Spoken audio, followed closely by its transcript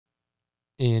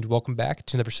and welcome back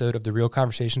to another episode of the Real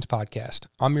Conversations podcast.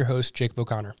 I'm your host, Jacob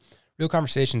O'Connor. Real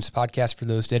Conversations is a podcast for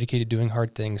those dedicated to doing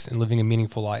hard things and living a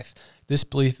meaningful life. This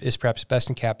belief is perhaps best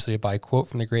encapsulated by a quote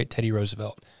from the great Teddy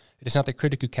Roosevelt. It is not the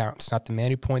critic who counts, not the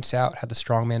man who points out how the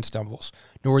strong man stumbles,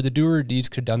 nor the doer of deeds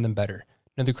could have done them better.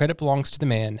 No, the credit belongs to the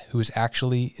man who is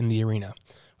actually in the arena.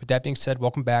 With that being said,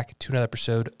 welcome back to another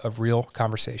episode of Real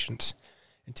Conversations.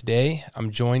 And today,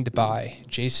 I'm joined by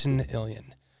Jason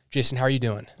Illian. Jason, how are you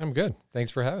doing? I'm good.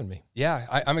 Thanks for having me. Yeah,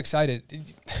 I'm excited.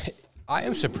 I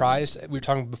am surprised. We were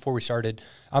talking before we started.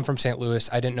 I'm from St. Louis.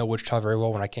 I didn't know Wichita very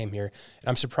well when I came here. And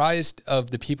I'm surprised of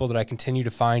the people that I continue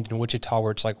to find in Wichita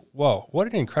where it's like, whoa, what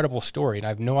an incredible story. And I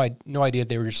have no idea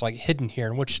they were just like hidden here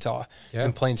in Wichita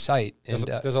in plain sight. And,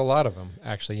 there's a lot of them,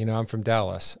 actually. You know, I'm from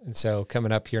Dallas. And so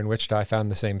coming up here in Wichita, I found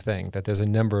the same thing, that there's a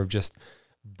number of just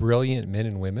brilliant men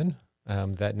and women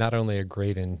that not only are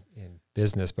great in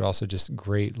business, but also just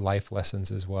great life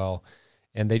lessons as well.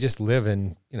 And they just live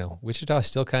in, Wichita is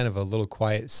still kind of a little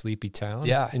quiet, sleepy town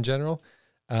in general.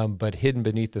 But hidden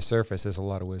beneath the surface is a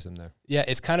lot of wisdom there. Yeah,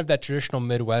 it's kind of that traditional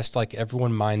Midwest, like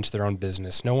everyone minds their own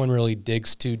business. No one really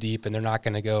digs too deep, and they're not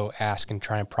going to go ask and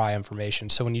try and pry information.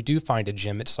 So when you do find a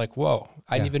gem, it's like, whoa,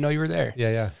 I didn't even know you were there.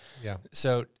 Yeah.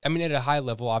 So, I mean, at a high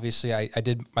level, obviously, I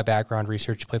did my background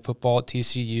research. You played football at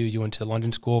TCU. You went to the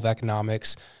London School of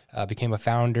Economics, became a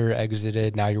founder,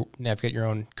 exited. Now you've got your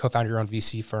own, co-founder your own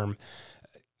VC firm.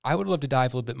 I would love to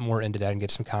dive a little bit more into that and get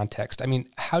some context. I mean,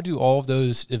 how do all of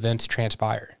those events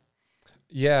transpire?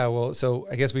 Yeah, well, so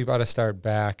I guess we've got to start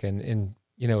back. And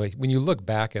when you look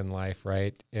back in life,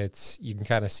 right, you can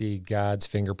kind of see God's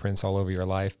fingerprints all over your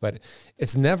life, but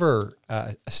it's never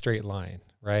a straight line,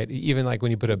 right? Even like when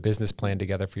you put a business plan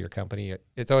together for your company,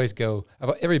 it's always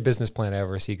every business plan I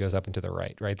ever see goes up and to the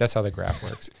right? That's how the graph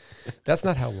works. That's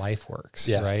not how life works,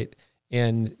 right?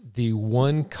 And the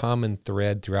one common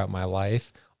thread throughout my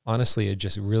life, honestly, are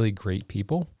just really great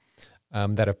people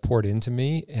that have poured into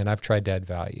me, and I've tried to add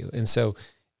value. And so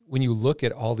when you look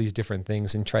at all these different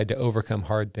things and tried to overcome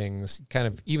hard things, kind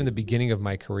of even the beginning of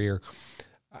my career,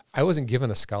 I wasn't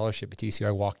given a scholarship at TCU.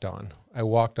 I walked on.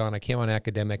 I came on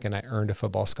academic, and I earned a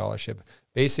football scholarship.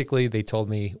 Basically, they told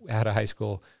me out of high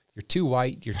school, you're too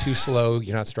white, you're too slow,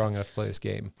 you're not strong enough to play this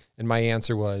game. And my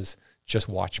answer was, just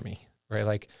watch me, right?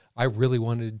 Like, I really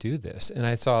wanted to do this. And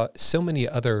I saw so many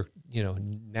other,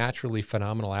 naturally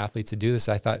phenomenal athletes to do this.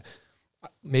 I thought,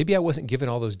 maybe I wasn't given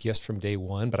all those gifts from day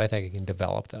one, but I think I can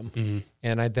develop them. Mm-hmm.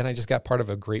 And then I just got part of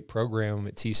a great program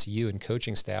at TCU and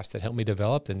coaching staffs that helped me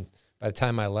develop. And by the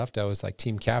time I left, I was like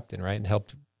team captain, right? And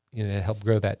helped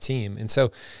grow that team. And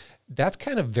so that's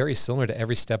kind of very similar to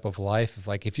every step of life. Of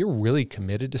like, if you're really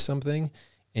committed to something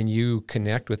and you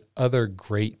connect with other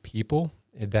great people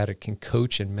that it can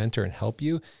coach and mentor and help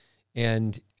you,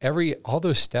 and all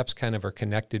those steps kind of are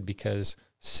connected because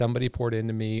somebody poured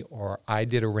into me, or I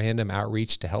did a random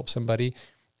outreach to help somebody,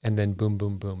 and then boom,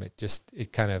 boom, boom.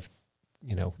 It kind of,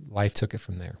 life took it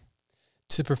from there.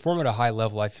 To perform at a high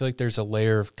level, I feel like there's a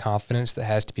layer of confidence that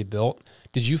has to be built.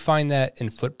 Did you find that in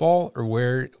football, or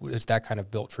where was that kind of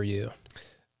built for you?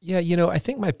 Yeah, I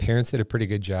think my parents did a pretty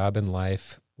good job in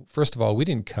life. First of all, we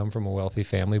didn't come from a wealthy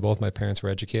family. Both my parents were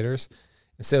educators.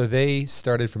 And so they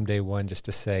started from day one just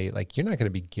to say, like, you're not going to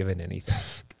be given anything.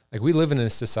 Like, we live in a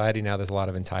society now, there's a lot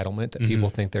of entitlement that people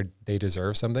think they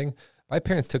deserve something. My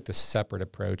parents took the separate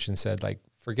approach and said, like,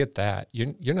 forget that.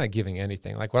 You're not giving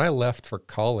anything. Like, when I left for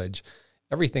college,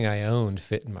 everything I owned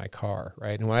fit in my car,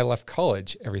 right? And when I left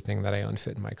college, everything that I owned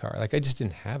fit in my car. Like, I just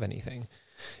didn't have anything.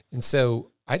 And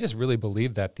so I just really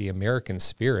believe that the American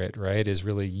spirit, right, is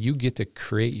really you get to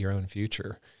create your own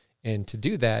future. And to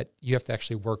do that, you have to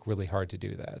actually work really hard to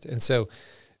do that. And so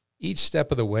each step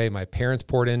of the way, my parents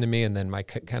poured into me, and then my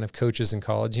kind of coaches in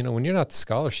college, when you're not the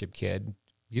scholarship kid,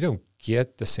 you don't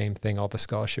get the same thing all the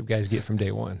scholarship guys get from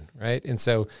day one, right? And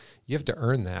so you have to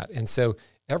earn that. And so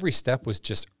every step was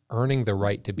just earning the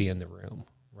right to be in the room,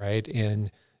 right?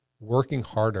 And working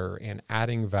harder and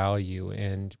adding value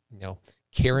and,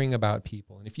 caring about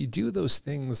people. And if you do those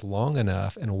things long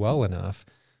enough and well enough,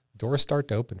 doors start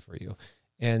to open for you.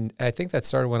 And I think that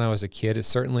started when I was a kid. It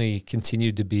certainly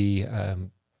continued to be,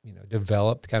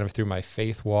 developed kind of through my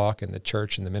faith walk and the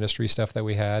church and the ministry stuff that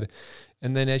we had.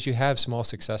 And then as you have small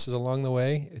successes along the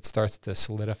way, it starts to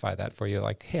solidify that for you.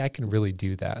 Like, hey, I can really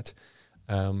do that.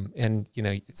 And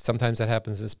sometimes that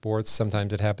happens in sports,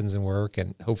 sometimes it happens in work,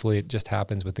 and hopefully it just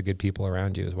happens with the good people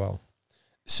around you as well.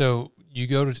 So you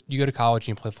go to college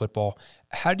and you play football.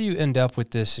 How do you end up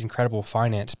with this incredible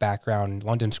finance background,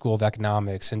 London School of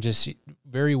Economics, and just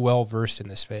very well versed in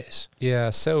this space? Yeah.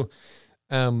 So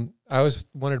I always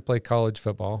wanted to play college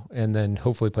football and then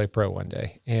hopefully play pro one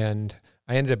day. And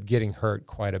I ended up getting hurt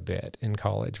quite a bit in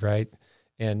college, right?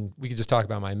 And we could just talk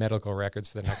about my medical records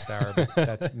for the next hour, but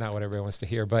that's not what everyone wants to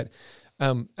hear. But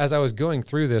as I was going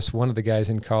through this, one of the guys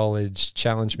in college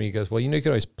challenged me. He goes, well, you can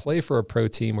always play for a pro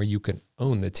team or you can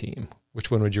own the team.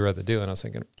 Which one would you rather do? And I was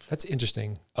thinking, that's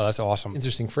interesting. Oh, that's awesome.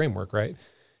 Interesting framework, right?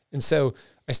 And so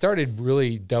I started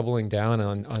really doubling down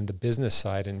on the business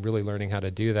side and really learning how to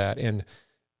do that and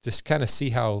just kind of see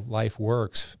how life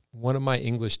works. One of my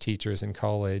English teachers in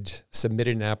college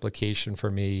submitted an application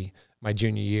for me my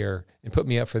junior year and put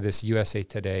me up for this USA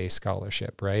Today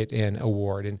scholarship, right, and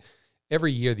award. And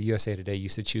every year the USA Today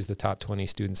used to choose the top 20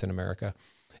 students in America.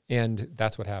 And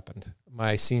that's what happened.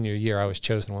 My senior year, I was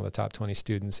chosen one of the top 20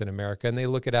 students in America. And they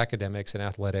look at academics and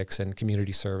athletics and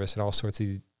community service and all sorts of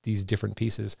these different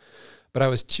pieces. But I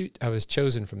was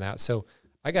chosen from that. So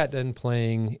I got done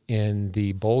playing in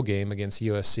the bowl game against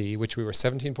USC, which we were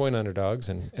 17-point underdogs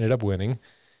and ended up winning.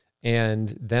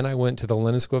 And then I went to the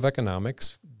London School of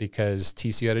Economics because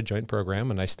TCU had a joint program,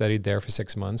 and I studied there for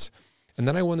 6 months. And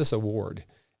then I won this award.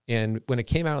 And when it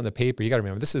came out in the paper, you got to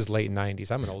remember, this is late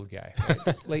 90s. I'm an old guy.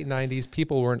 Right? Late 90s,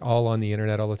 people weren't all on the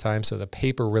internet all the time, so the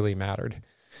paper really mattered.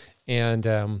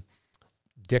 And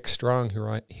Dick Strong,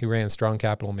 who ran Strong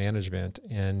Capital Management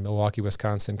in Milwaukee,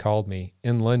 Wisconsin, called me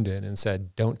in London and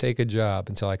said, don't take a job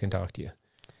until I can talk to you.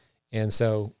 And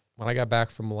so when I got back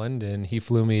from London, he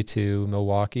flew me to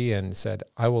Milwaukee and said,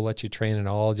 I will let you train in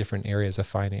all different areas of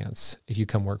finance if you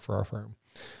come work for our firm.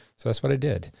 So that's what I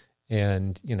did.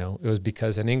 And, it was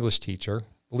because an English teacher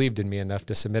believed in me enough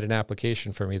to submit an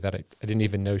application for me that I didn't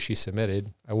even know she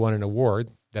submitted. I won an award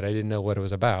that I didn't know what it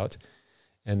was about.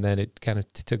 And then it kind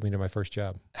of took me to my first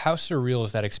job. How surreal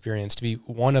is that experience to be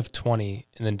one of 20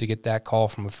 and then to get that call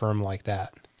from a firm like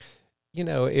that?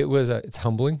 It's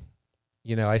humbling.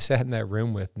 I sat in that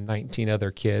room with 19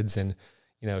 other kids and,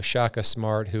 Shaka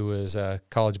Smart, who was a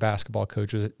college basketball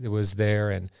coach, was there,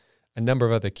 and a number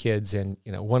of other kids. And,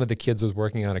 one of the kids was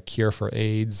working on a cure for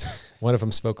AIDS. One of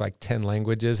them spoke like 10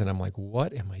 languages. And I'm like,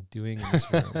 what am I doing in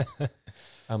this room?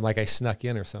 Like I snuck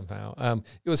in or somehow.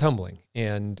 It was humbling.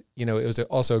 And, it was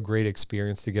also a great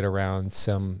experience to get around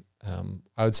some,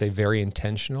 I would say, very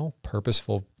intentional,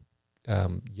 purposeful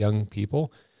young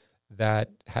people that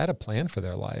had a plan for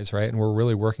their lives, right? And were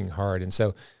really working hard. And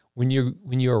so when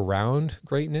you're around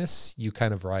greatness, you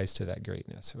kind of rise to that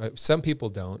greatness. Some people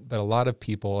don't, but a lot of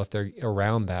people, if they're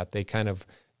around that, they kind of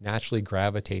naturally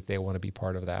gravitate. They want to be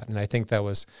part of that. And I think that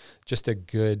was just a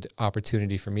good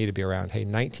opportunity for me to be around,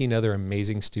 19 other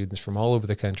amazing students from all over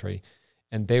the country.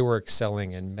 And they were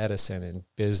excelling in medicine and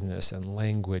business and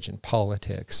language and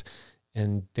politics.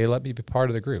 And they let me be part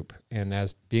of the group. And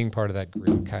as being part of that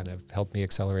group kind of helped me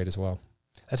accelerate as well.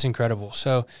 That's incredible.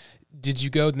 So did you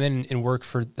go then and work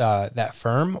for that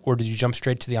firm, or did you jump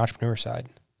straight to the entrepreneur side?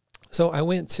 So I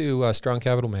went to Strong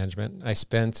Capital Management. I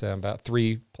spent about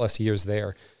 3+ years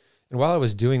there. And while I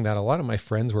was doing that, a lot of my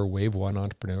friends were Wave 1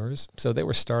 entrepreneurs. So they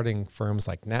were starting firms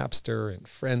like Napster and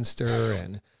Friendster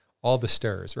and all the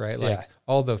stirs, right? Like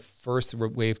all the first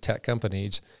wave tech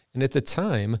companies. And at the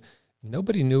time,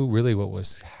 nobody knew really what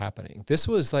was happening. This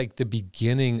was like the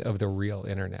beginning of the real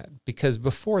internet, because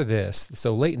before this,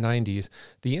 so late 90s,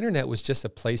 the internet was just a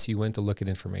place you went to look at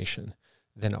information.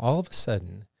 Then all of a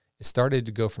sudden, it started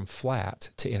to go from flat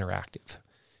to interactive.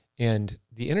 And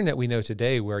the internet we know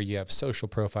today, where you have social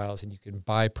profiles and you can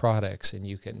buy products and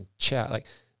you can chat, like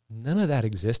none of that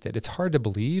existed. It's hard to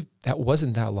believe that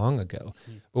wasn't that long ago.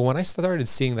 But when I started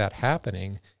seeing that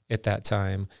happening at that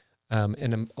time,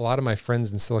 and a lot of my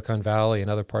friends in Silicon Valley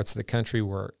and other parts of the country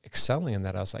were excelling in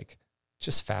that, I was like,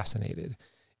 just fascinated.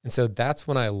 And so that's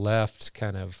when I left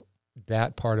kind of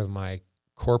that part of my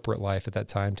corporate life at that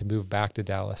time to move back to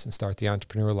Dallas and start the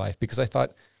entrepreneur life, because I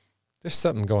thought there's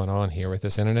something going on here with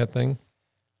this internet thing.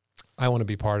 I want to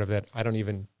be part of it. I don't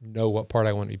even know what part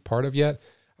I want to be part of yet.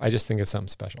 I just think it's something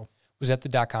special. Was that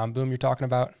the .com boom you're talking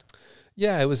about?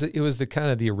 Yeah, it was the kind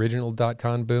of the original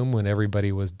 .com boom when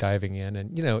everybody was diving in,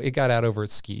 and it got out over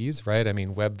its skis, right? I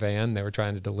mean, Webvan, they were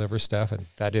trying to deliver stuff, and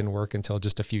that didn't work until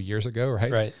just a few years ago,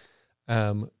 right? Right.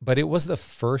 But it was the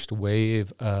first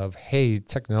wave of, hey,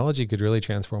 technology could really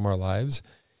transform our lives.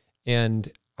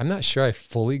 And I'm not sure I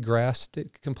fully grasped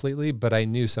it completely, but I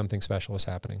knew something special was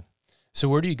happening. So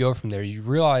where do you go from there? You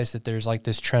realize that there's like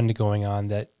this trend going on,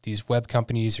 that these web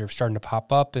companies are starting to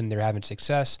pop up and they're having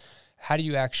success. How do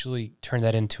you actually turn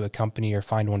that into a company or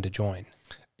find one to join?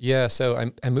 Yeah,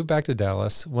 so I moved back to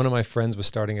Dallas. One of my friends was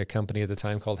starting a company at the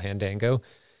time called Handango.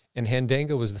 And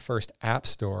Handango was the first app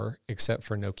store except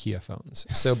for Nokia phones.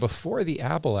 So before the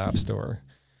Apple App Store,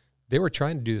 they were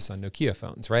trying to do this on Nokia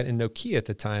phones, right? And Nokia at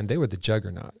the time, they were the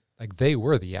juggernaut. Like they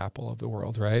were the Apple of the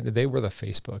world, right? They were the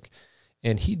Facebook.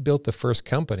 And he'd built the first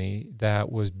company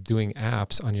that was doing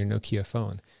apps on your Nokia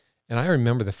phone. And I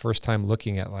remember the first time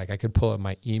looking at, like, I could pull up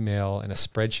my email and a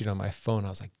spreadsheet on my phone. I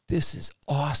was like, this is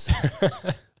awesome.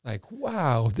 Like,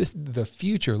 wow, this is the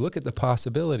future. Look at the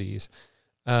possibilities.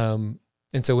 And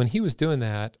so when he was doing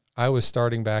that, I was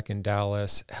starting back in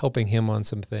Dallas, helping him on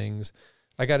some things.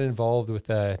 I got involved with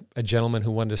a gentleman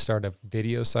who wanted to start a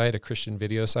video site, a Christian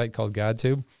video site called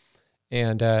GodTube.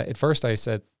 And at first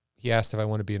he asked if I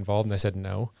wanted to be involved, and I said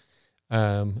no.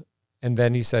 And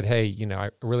then he said, hey, you know, I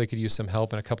really could use some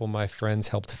help. And a couple of my friends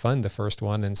helped fund the first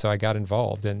one. And so I got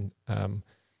involved. And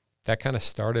that kind of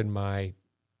started my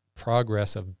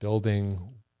progress of building,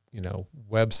 you know,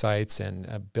 websites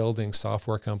and building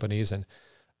software companies. And,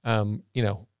 you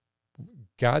know,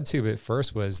 GodTube at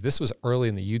first this was early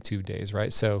in the YouTube days,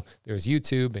 right? So there was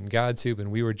YouTube and GodTube, and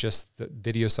we were just the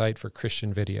video site for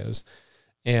Christian videos.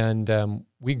 And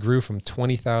we grew from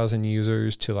 20,000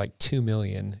 users to like 2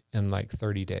 million in like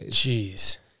 30 days.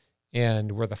 Jeez.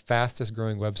 And we're the fastest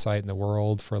growing website in the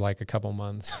world for like a couple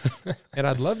months. And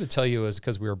I'd love to tell you it was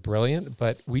because we were brilliant,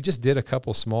 but we just did a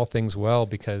couple small things well,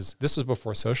 because this was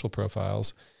before social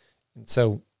profiles. And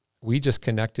so we just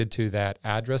connected to that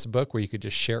address book where you could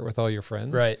just share it with all your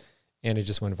friends. Right. And it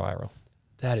just went viral.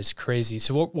 That is crazy.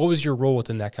 So what was your role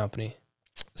within that company?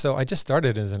 So I just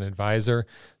started as an advisor,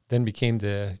 then became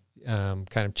the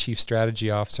kind of chief strategy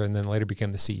officer, and then later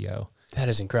became the CEO. That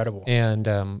is incredible.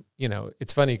 And, you know,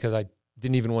 it's funny because I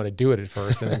didn't even want to do it at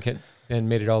first, and then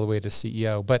made it all the way to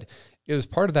CEO. But it was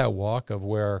part of that walk of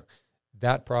where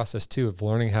that process too, of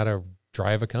learning how to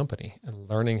drive a company and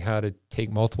learning how to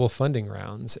take multiple funding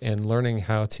rounds and learning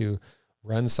how to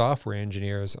run software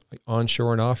engineers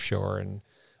onshore and offshore, and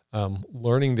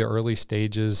learning the early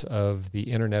stages of the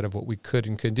internet of what we could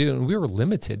and couldn't do. And we were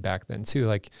limited back then too.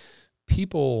 Like,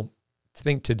 people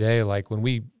think today, like when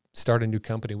we start a new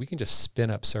company, we can just spin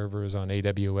up servers on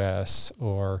AWS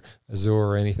or Azure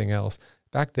or anything else.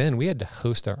 Back then we had to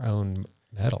host our own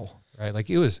metal, right? Like,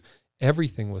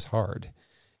 everything was hard.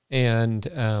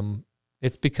 And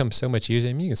it's become so much easier.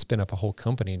 I mean, you can spin up a whole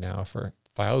company now for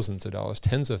thousands of dollars,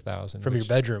 tens of thousands. From your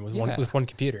bedroom with one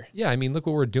computer. Yeah. I mean, look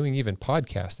what we're doing, even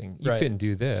podcasting. You couldn't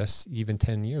do this even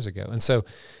 10 years ago. And so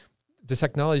the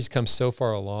technology's come so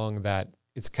far along that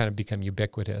it's kind of become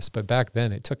ubiquitous. But back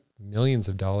then it took millions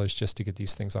of dollars just to get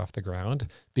these things off the ground,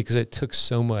 because it took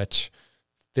so much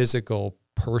physical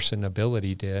person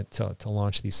ability to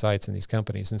launch these sites and these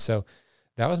companies. And so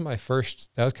that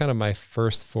was kind of my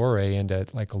first foray into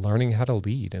like learning how to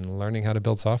lead and learning how to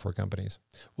build software companies.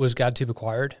 Was GodTube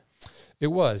acquired? It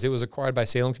was acquired by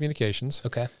Salem Communications.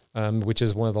 Okay. Which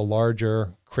is one of the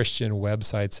larger Christian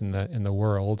websites in the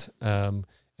world. And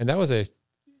that was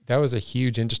a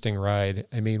huge, interesting ride.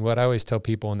 I mean, what I always tell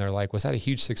people when they're like, was that a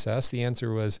huge success? The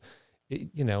answer was,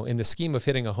 you know, in the scheme of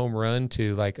hitting a home run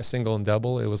to like a single and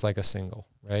double, it was like a single,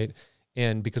 right?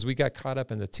 And because we got caught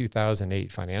up in the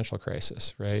 2008 financial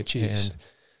crisis, right? Jeez. And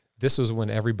this was when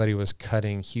everybody was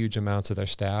cutting huge amounts of their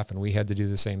staff, and we had to do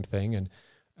the same thing. And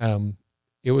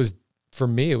for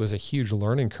me, it was a huge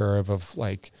learning curve of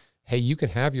like, hey, you can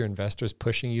have your investors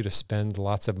pushing you to spend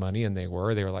lots of money, and they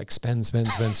were like, spend.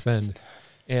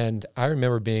 And I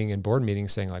remember being in board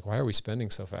meetings saying like, why are we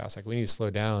spending so fast? Like, we need to slow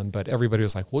down. But everybody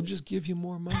was like, we'll just give you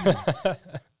more money.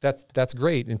 That's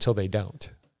great until they don't.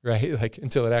 Right? Like,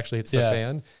 until it actually hits the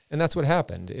fan. And that's what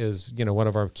happened is, you know, one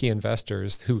of our key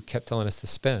investors who kept telling us to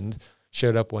spend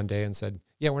showed up one day and said,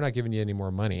 yeah, we're not giving you any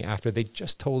more money, after they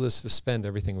just told us to spend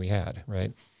everything we had.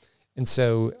 Right. And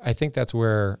so I think that's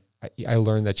where I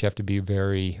learned that you have to be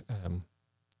very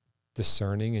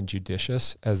discerning and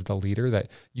judicious as the leader, that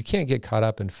you can't get caught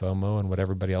up in FOMO and what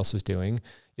everybody else is doing.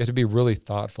 You have to be really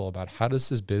thoughtful about, how does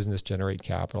this business generate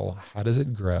capital? How does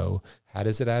it grow? How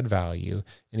does it add value?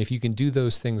 And if you can do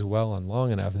those things well and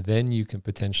long enough, then you can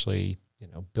potentially, you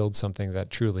know, build something that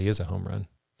truly is a home run.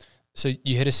 So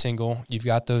you hit a single, you've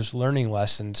got those learning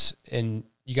lessons, and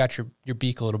you got your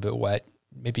beak a little bit wet.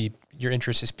 Maybe your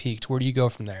interest has peaked. Where do you go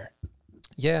from there?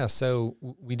 Yeah, so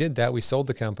we did that. We sold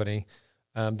the company.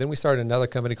 Then we started another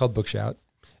company called Bookshout.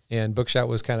 And Bookshout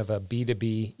was kind of a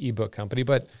B2B ebook company,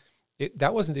 but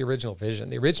that wasn't the original vision.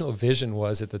 The original vision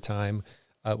was, at the time,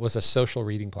 was a social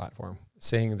reading platform,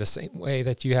 saying the same way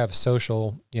that you have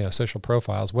social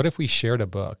profiles, what if we shared a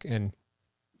book? And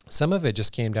some of it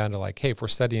just came down to like, hey, if we're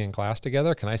studying in class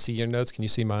together, can I see your notes? Can you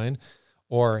see mine?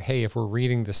 Or, hey, if we're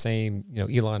reading the same, you know,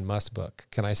 Elon Musk book,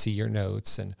 can I see your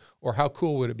notes? Or how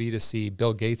cool would it be to see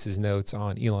Bill Gates's notes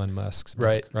on Elon Musk's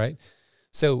book, right?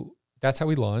 So that's how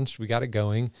we launched. We got it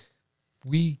going.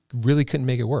 We really couldn't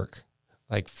make it work.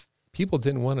 Like, people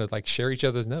didn't want to like share each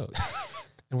other's notes.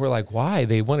 And we're like, why?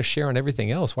 They want to share on everything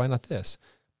else. Why not this?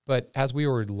 But as we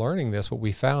were learning this, what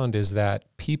we found is that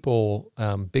people,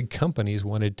 big companies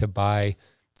wanted to buy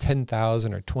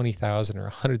 10,000 or 20,000 or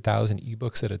 100,000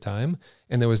 ebooks at a time,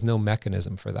 and there was no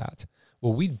mechanism for that.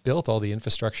 Well, we built all the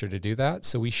infrastructure to do that.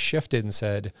 So we shifted and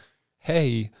said,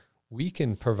 hey, we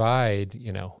can provide,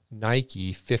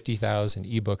 Nike 50,000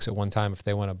 ebooks at one time if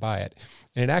they want to buy it.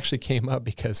 And it actually came up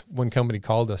because one company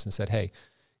called us and said, hey,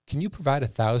 can you provide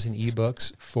 1,000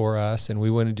 ebooks for us? And we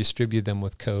want to distribute them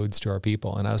with codes to our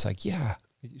people. And I was like, yeah,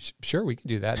 sure, we can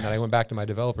do that. And then I went back to my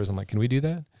developers. I'm like, can we do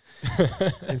that?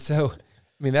 And so,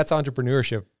 that's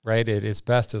entrepreneurship, right? It is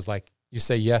best as like you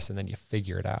say yes, and then you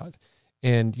figure it out.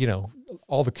 And,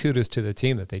 all the kudos to the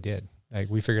team that they did. Like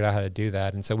we figured out how to do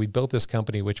that. And so we built this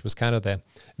company, which was kind of the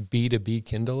B2B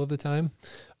Kindle of the time,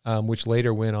 which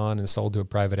later went on and sold to a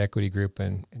private equity group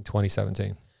in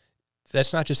 2017.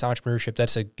 That's not just entrepreneurship.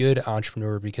 That's a good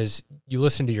entrepreneur because you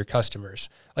listen to your customers.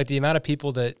 Like the amount of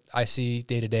people that I see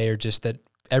day to day are just that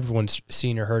everyone's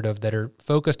seen or heard of that are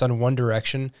focused on one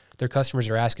direction. Their customers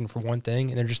are asking for one thing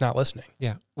and they're just not listening.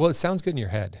 Yeah. Well, it sounds good in your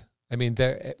head.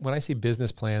 When I see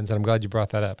business plans, and I'm glad you brought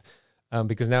that up,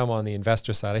 because now I'm on the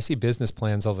investor side, I see business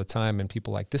plans all the time and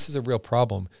people like, this is a real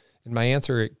problem. And my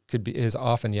answer is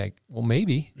often like, well,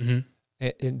 maybe. Mm-hmm.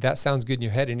 And that sounds good in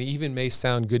your head, and it even may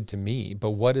sound good to me,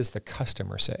 but what does the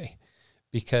customer say?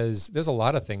 Because there's a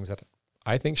lot of things that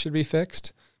I think should be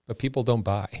fixed, but people don't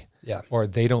buy, or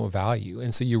they don't value.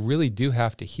 And so you really do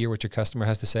have to hear what your customer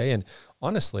has to say. And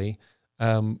honestly,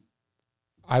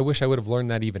 I wish I would have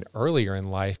learned that even earlier in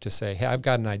life to say, hey, I've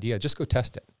got an idea, just go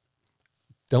test it.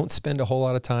 Don't spend a whole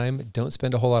lot of time. Don't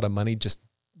spend a whole lot of money. Just,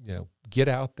 get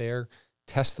out there,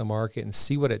 test the market and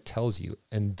see what it tells you,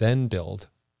 and then build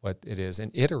what it is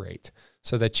and iterate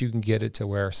so that you can get it to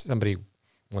where somebody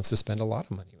wants to spend a lot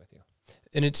of money with you.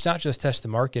 And it's not just test the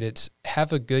market, it's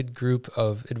have a good group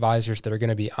of advisors that are going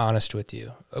to be honest with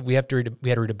you. We had to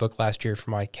read a book last year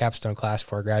for my capstone class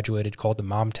before I graduated called The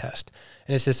Mom Test.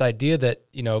 And it's this idea that,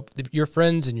 your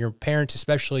friends and your parents,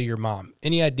 especially your mom,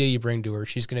 any idea you bring to her,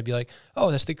 she's going to be like,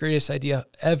 oh, that's the greatest idea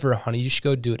ever, honey. You should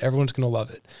go do it. Everyone's going to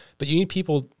love it. But you need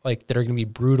people like that are going to be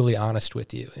brutally honest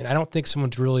with you. And I don't think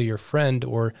someone's really your friend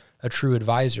or a true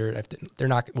advisor if they're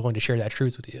not willing to share that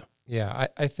truth with you. Yeah,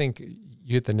 I think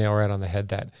you hit the nail right on the head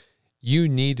that you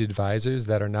need advisors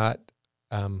that are not,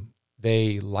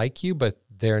 they like you, but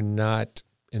they're not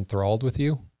enthralled with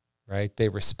you, right? They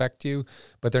respect you,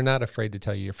 but they're not afraid to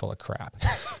tell you you're full of crap,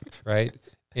 right?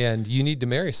 And you need to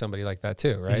marry somebody like that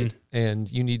too, right? Mm-hmm. And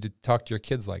you need to talk to your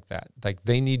kids like that. Like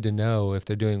they need to know if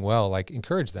they're doing well, like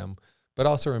encourage them, but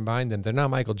also remind them they're not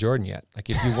Michael Jordan yet. Like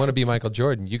if you want to be Michael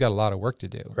Jordan, you got a lot of work to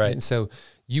do. Right. And so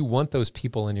you want those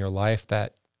people in your life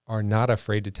that are not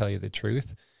afraid to tell you the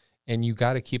truth, and you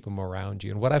got to keep them around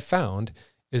you. And what I've found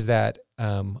is that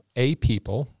A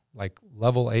people, like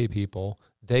level A people,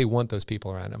 they want those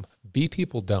people around them. B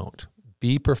people don't.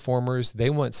 B performers, they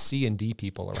want C and D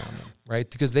people around them, right?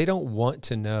 Because they don't want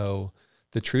to know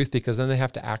the truth because then they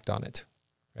have to act on it,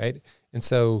 right? And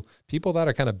so people that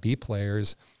are kind of B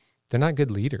players, they're not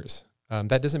good leaders.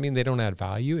 That doesn't mean they don't add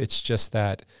value. It's just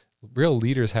that real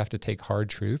leaders have to take hard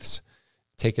truths,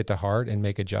 take it to heart, and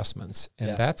make adjustments.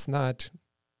 And that's not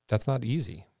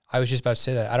easy. I was just about to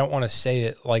say that. I don't want to say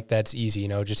it like that's easy,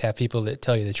 just have people that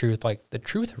tell you the truth. Like the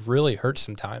truth really hurts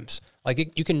sometimes.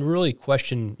 Like you can really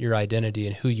question your identity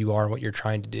and who you are and what you're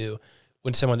trying to do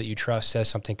when someone that you trust says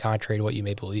something contrary to what you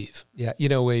may believe. Yeah.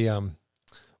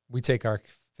 We take our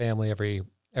family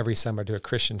every summer to a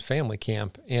Christian family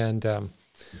camp. And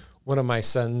one of my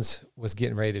sons was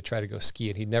getting ready to try to go ski,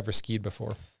 and he'd never skied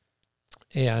before.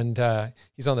 And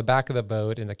he's on the back of the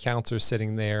boat, and the counselor's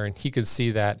sitting there, and he could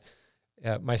see that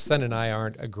my son and I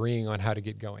aren't agreeing on how to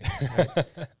get going. Right?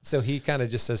 So he kind of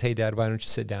just says, hey, Dad, why don't you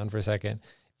sit down for a second?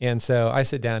 And so I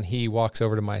sit down. He walks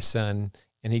over to my son,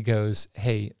 and he goes,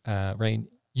 hey, Rain,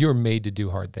 you're made to do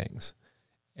hard things.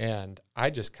 And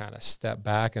I just kind of stepped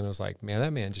back and was like, man,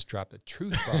 that man just dropped a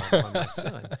truth bomb on my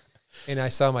son. And I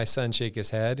saw my son shake his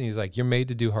head, and he's like, you're made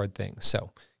to do hard things.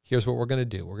 So here's what we're going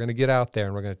to do. We're going to get out there,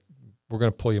 and we're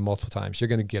going to pull you multiple times. You're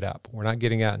going to get up. We're not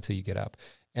getting out until you get up.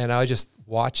 And I just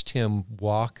watched him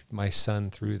walk my son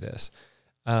through this.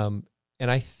 And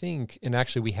I think, and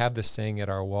actually we have this saying on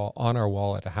our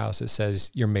wall at a house, it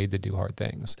says, you're made to do hard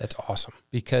things. That's awesome.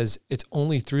 Because it's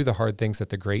only through the hard things that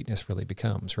the greatness really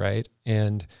becomes, right?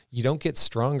 And you don't get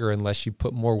stronger unless you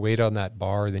put more weight on that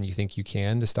bar than you think you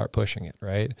can to start pushing it,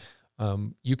 right?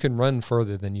 You can run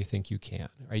further than you think you can,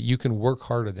 right? You can work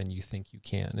harder than you think you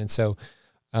can. And so,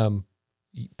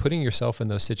 putting yourself in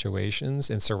those situations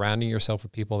and surrounding yourself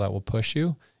with people that will push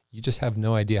you, you just have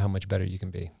no idea how much better you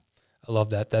can be. I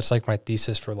love that. That's like my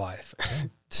thesis for life. Yeah.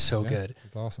 So yeah, good.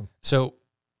 It's awesome. So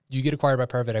you get acquired by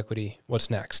private equity. What's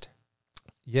next?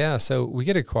 Yeah. So we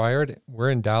get acquired. We're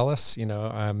in Dallas.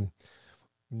 I'm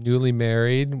newly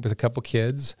married with a couple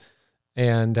kids,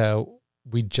 and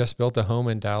we just built a home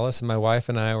in Dallas. And my wife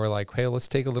and I were like, hey, let's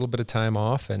take a little bit of time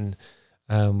off. And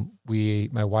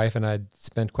my wife and I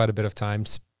spent quite a bit of time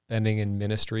spending in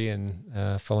ministry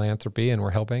and philanthropy, and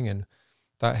we're helping, and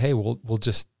thought, hey, we'll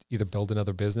just either build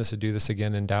another business or do this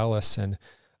again in Dallas. And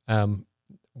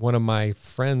one of my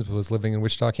friends was living in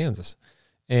Wichita, Kansas,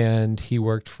 and he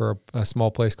worked for a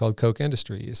small place called Koch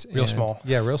Industries. Real small.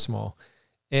 Yeah, real small.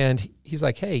 And he's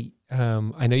like, hey,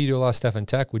 I know you do a lot of stuff in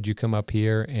tech. Would you come up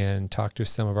here and talk to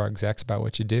some of our execs about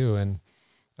what you do? And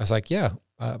I was like, yeah,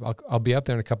 I'll be up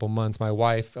there in a couple months. My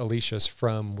wife, Alicia's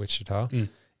from Wichita.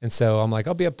 And so I'm like,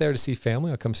 I'll be up there to see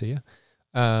family. I'll come see you.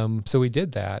 So we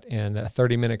did that, and a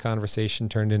 30-minute conversation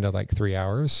turned into like 3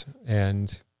 hours.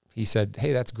 And he said,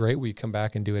 hey, that's great. Will you come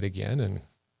back and do it again?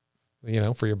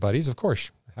 And, for your buddies, of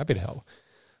course, happy to help.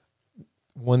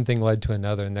 One thing led to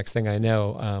another. And next thing I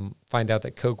know, find out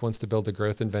that Koch wants to build a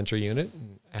growth and venture unit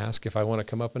and ask if I want to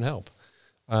come up and help.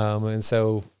 And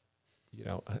so,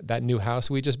 that new house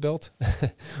we just built,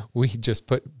 we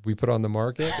put on the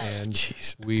market, and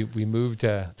we moved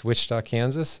to Wichita,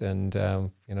 Kansas. And,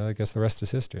 I guess the rest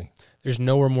is history. There's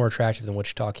nowhere more attractive than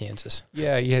Wichita, Kansas.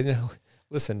 Yeah.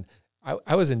 Listen,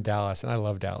 I was in Dallas, and I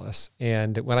love Dallas.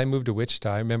 And when I moved to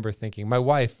Wichita, I remember thinking, my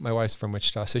wife's from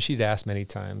Wichita, so she'd asked many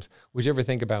times, would you ever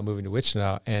think about moving to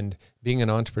Wichita? And being an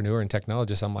entrepreneur and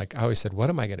technologist, I always said, what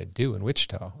am I going to do in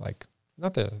Wichita? Like,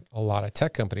 not that a lot of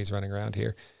tech companies running around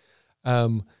here.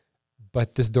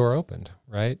 But this door opened,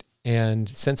 right? And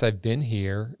since I've been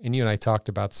here, and you and I talked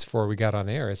about this before we got on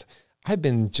air, I've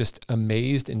been just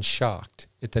amazed and shocked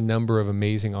at the number of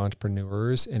amazing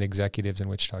entrepreneurs and executives in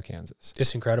Wichita, Kansas.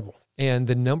 It's incredible. And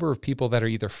the number of people that are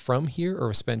either from here or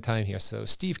have spent time here. So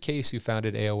Steve Case, who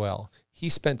founded AOL, he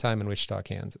spent time in Wichita,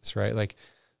 Kansas, right? Like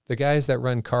the guys that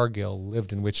run Cargill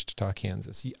lived in Wichita,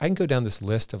 Kansas. I can go down this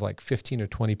list of like 15 or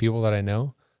 20 people that I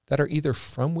know that are either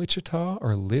from Wichita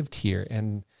or lived here.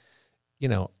 And,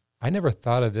 I never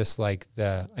thought of this I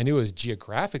knew it was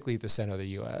geographically the center of the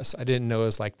U.S. I didn't know it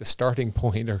was like the starting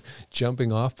point or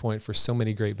jumping off point for so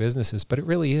many great businesses, but it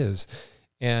really is.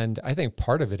 And I think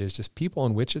part of it is just people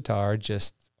in Wichita are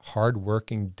just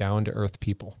hardworking, down-to-earth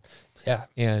people. Yeah.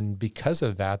 And because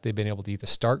of that, they've been able to either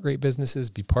start great businesses,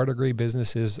 be part of great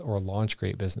businesses, or launch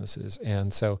great businesses.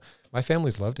 And so my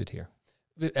family's loved it here.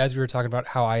 As we were talking about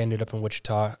how I ended up in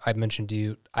Wichita, I mentioned to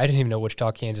you, I didn't even know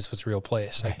Wichita, Kansas was a real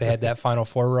place. Like they had that Final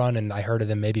Four run, and I heard of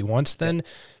them maybe once then.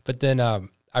 But then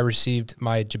I received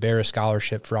my Jabera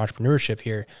scholarship for entrepreneurship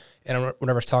here. And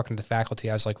whenever I was talking to the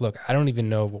faculty, I was like, look, I don't even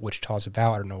know what Wichita is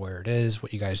about. I don't know where it is,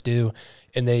 what you guys do.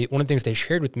 And one of the things they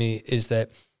shared with me is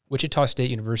that Wichita State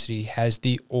University has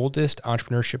the oldest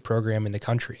entrepreneurship program in the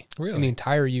country, really? In the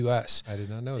entire U.S. I did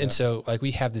not know that. And so,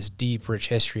 we have this deep, rich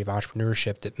history of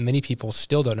entrepreneurship that many people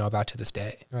still don't know about to this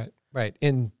day. Right.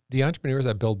 And the entrepreneurs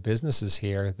that build businesses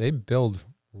here, they build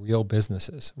real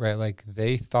businesses, right? Like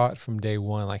they thought from day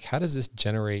one, like, how does this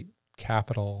generate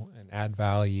capital and add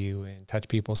value and touch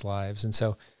people's lives? And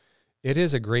so it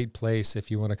is a great place if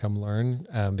you want to come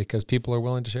learn because people are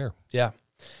willing to share. Yeah.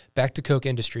 Back to Koch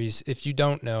Industries. If you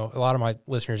don't know, a lot of my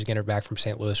listeners, again, are back from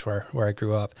St. Louis, where I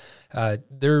grew up.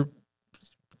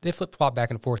 They flip-flop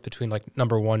back and forth between like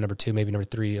number one, number two, maybe number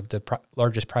three of the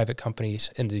largest private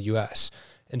companies in the U.S.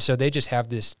 And so they just have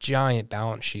this giant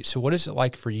balance sheet. So what is it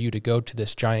like for you to go to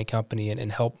this giant company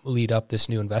and help lead up this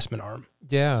new investment arm?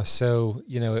 Yeah. So,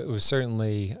 it was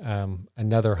certainly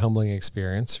another humbling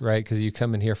experience, right? Because you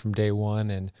come in here from day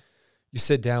one and you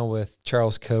sit down with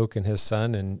Charles Koch and his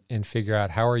son and figure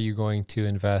out how are you going to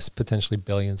invest potentially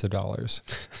billions of dollars.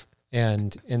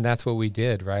 And that's what we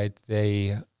did, right?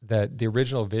 The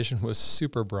original vision was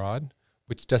super broad,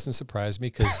 which doesn't surprise me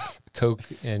because Koch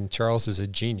and Charles is a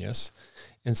genius.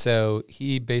 And so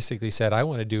he basically said, I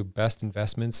want to do best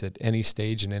investments at any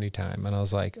stage and any time. And I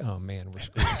was like, oh man, we're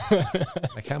screwed.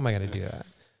 Like, how am I going to do that?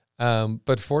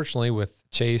 But fortunately with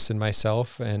Chase and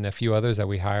myself and a few others that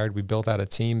we hired, we built out a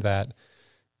team that,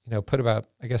 put about,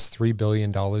 I guess, $3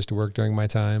 billion to work during my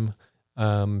time,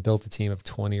 built a team of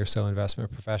 20 or so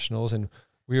investment professionals. And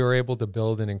we were able to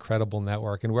build an incredible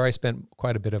network. And where I spent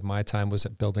quite a bit of my time was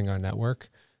at building our network.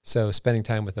 So spending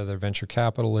time with other venture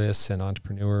capitalists and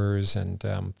entrepreneurs and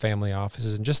family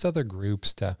offices and just other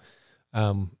groups to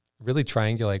really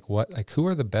triangulate who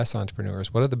are the best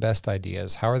entrepreneurs? What are the best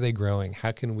ideas? How are they growing?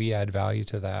 How can we add value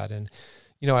to that? And,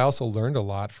 I also learned a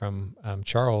lot from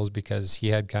Charles because he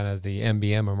had kind of the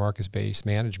MBM or markets-based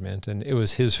management, and it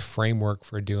was his framework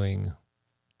for doing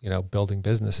building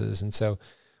businesses. And so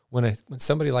when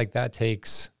somebody like that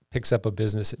picks up a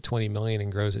business at 20 million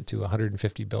and grows it to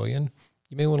 150 billion,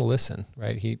 you may want to listen,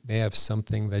 right? He may have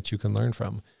something that you can learn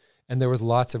from. And there was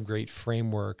lots of great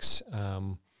frameworks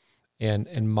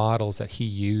and models that he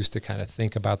used to kind of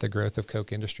think about the growth of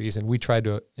Koch Industries. And we tried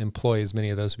to employ as many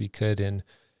of those we could in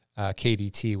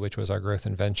KDT, which was our growth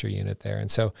and venture unit there.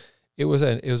 And so it was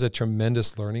a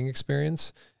tremendous learning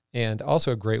experience, and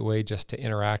also a great way just to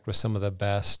interact with some of the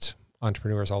best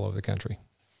entrepreneurs all over the country.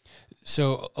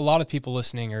 So a lot of people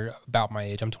listening are about my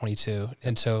age. I'm 22.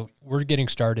 And so we're getting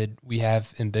started. We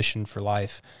have ambition for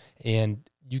life. And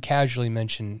you casually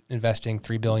mentioned investing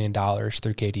 $3 billion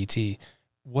through KDT.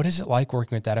 What is it like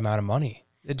working with that amount of money?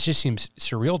 It just seems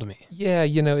surreal to me. Yeah,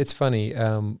 it's funny.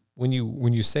 When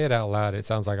you say it out loud, it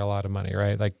sounds like a lot of money,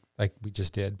 right? Like we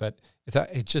just did, but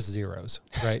it's just zeros,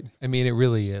 right? I mean, it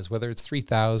really is. Whether it's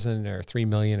 3,000 or 3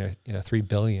 million or 3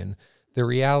 billion, the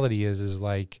reality is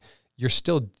like you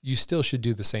still should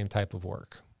do the same type of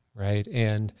work, right?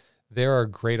 And there are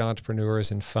great entrepreneurs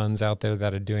and funds out there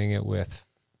that are doing it with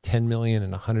 10 million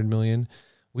and 100 million.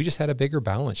 We just had a bigger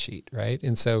balance sheet, right?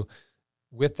 And so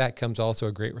with that comes also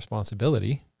a great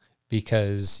responsibility,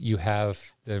 because you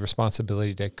have the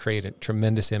responsibility to create a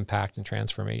tremendous impact and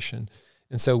transformation.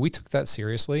 And so we took that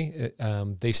seriously.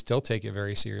 They still take it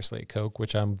very seriously at Koch,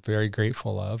 which I'm very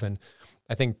grateful of. And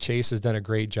I think Chase has done a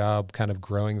great job kind of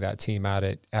growing that team out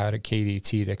at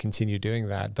KDT to continue doing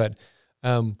that. But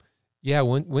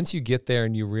once you get there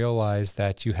and you realize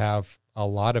that you have a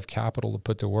lot of capital to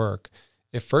put to work,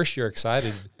 at first you're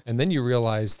excited, and then you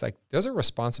realize like there's a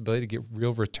responsibility to get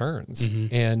real returns.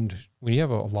 Mm-hmm. And when you have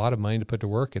a lot of money to put to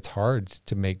work, it's hard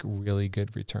to make really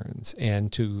good returns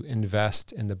and to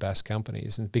invest in the best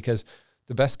companies. And because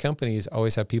the best companies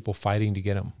always have people fighting to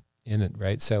get them in it,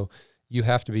 right? So you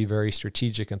have to be very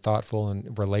strategic and thoughtful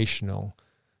and relational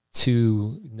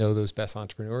to know those best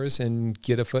entrepreneurs and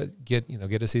get a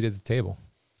seat at the table.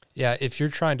 Yeah, if you're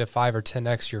trying to 5 or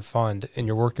 10x your fund and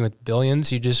you're working with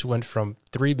billions, you just went from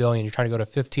 3 billion, you're trying to go to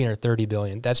 15 or 30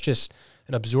 billion. That's just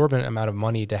an absorbent amount of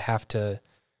money to have to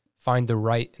find the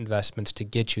right investments to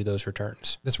get you those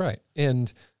returns. That's right.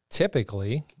 And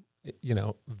typically,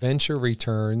 venture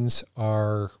returns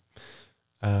are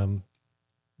they're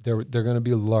going to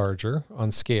be larger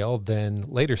on scale than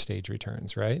later stage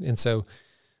returns, right? And so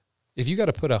if you got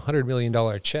to put $100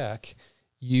 million check,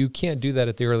 you can't do that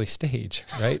at the early stage,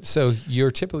 right? So you're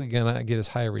typically going to get as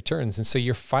high returns. And so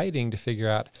you're fighting to figure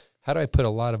out, how do I put a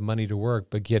lot of money to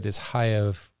work but get as high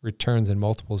of returns and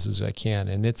multiples as I can?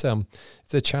 And it's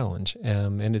a challenge.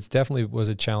 And it's definitely was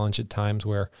a challenge at times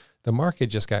where the market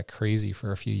just got crazy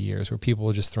for a few years, where people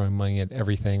were just throwing money at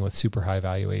everything with super high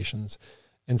valuations.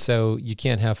 And so you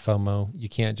can't have FOMO. You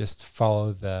can't just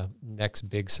follow the next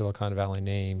big Silicon Valley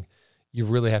name. You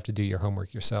really have to do your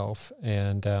homework yourself.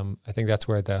 And I think that's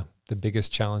where the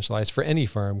biggest challenge lies for any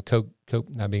firm, Koch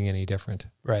not being any different.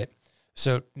 Right.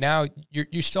 So now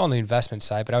you're still on the investment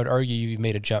side, but I would argue you've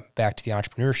made a jump back to the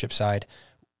entrepreneurship side.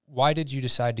 Why did you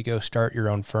decide to go start your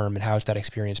own firm, and how's that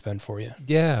experience been for you?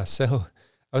 Yeah. So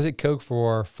I was at Koch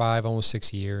for 5, almost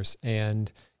 6 years.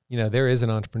 And, there is an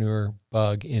entrepreneur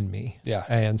bug in me. Yeah.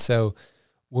 And so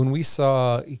when we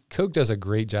saw, Koch does a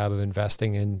great job of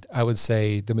investing, and I would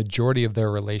say the majority of their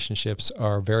relationships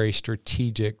are very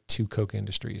strategic to Koch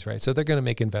Industries, right? So they're going to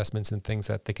make investments in things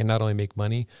that they can not only make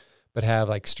money, but have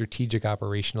like strategic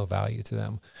operational value to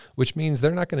them, which means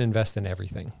they're not going to invest in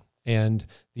everything. And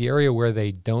the area where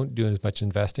they don't do as much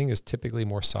investing is typically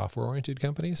more software-oriented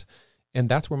companies. And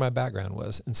that's where my background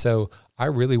was. And so I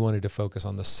really wanted to focus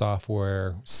on the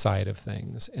software side of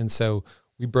things. And so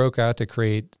we broke out to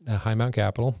create Highmount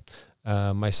Capital.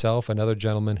 Myself, another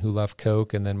gentleman who left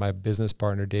Koch, and then my business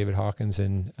partner, David Hawkins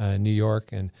in New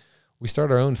York. And we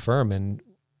started our own firm. And,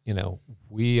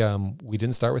 we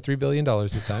didn't start with $3 billion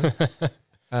this time.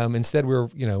 Instead, we're,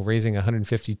 raising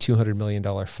 $150, $200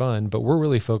 million fund, but we're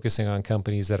really focusing on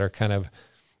companies that are kind of,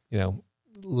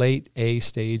 late A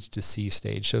stage to C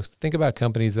stage. So think about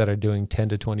companies that are doing 10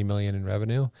 to 20 million in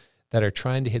revenue, that are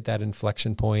trying to hit that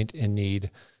inflection point and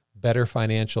need better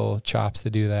financial chops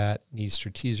to do that, need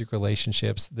strategic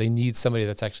relationships. They need somebody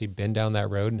that's actually been down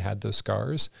that road and had those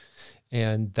scars.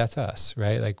 And that's us,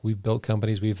 right? Like, we've built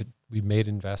companies, we've made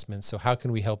investments. So how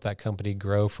can we help that company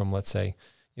grow from, let's say,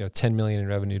 10 million in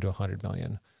revenue to 100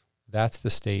 million? That's the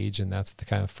stage, and that's the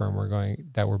kind of firm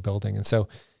we're building. And so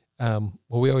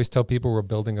we always tell people, we're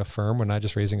building a firm, we're not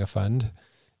just raising a fund.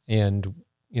 And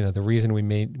the reason we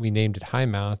named it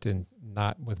Highmount and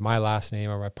not with my last name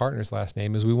or my partner's last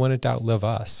name is we want it to outlive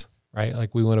us, right?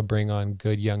 Like, we want to bring on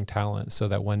good young talent so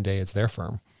that one day it's their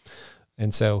firm.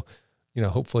 And so,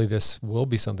 hopefully this will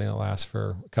be something that lasts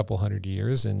for a couple hundred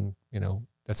years. And,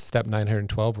 that's step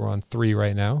 912. We're on 3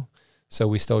 right now. So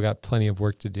we still got plenty of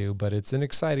work to do, but it's an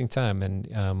exciting time.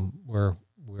 And we're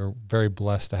very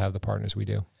blessed to have the partners we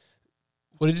do.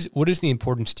 What is the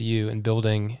importance to you in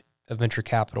building a venture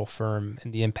capital firm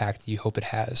and the impact that you hope it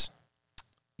has?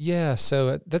 Yeah,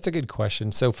 so that's a good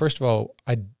question. So first of all,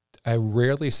 I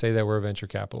rarely say that we're a venture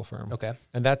capital firm. Okay.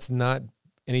 And that's not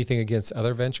anything against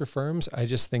other venture firms. I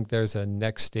just think there's a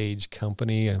next stage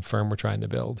company and firm we're trying to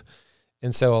build.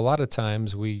 And so a lot of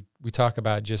times we talk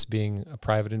about just being a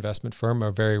private investment firm or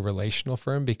a very relational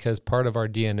firm because part of our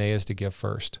DNA is to give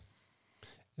first.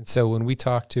 And so when we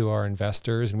talk to our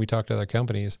investors and we talk to other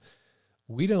companies,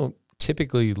 we don't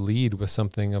typically lead with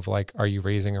something of like, are you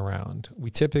raising a round? We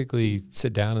typically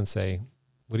sit down and say,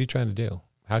 what are you trying to do?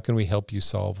 How can we help you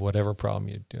solve whatever problem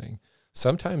you're doing?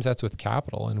 Sometimes that's with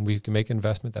capital and we can make an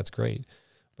investment. That's great.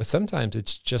 But sometimes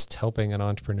it's just helping an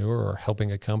entrepreneur or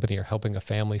helping a company or helping a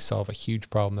family solve a huge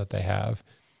problem that they have.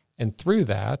 And through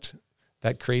that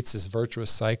creates this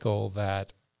virtuous cycle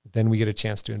that then we get a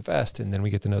chance to invest and then we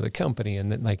get to know the company.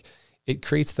 And then it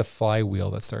creates the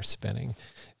flywheel that starts spinning.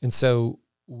 And so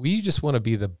we just want to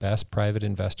be the best private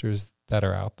investors that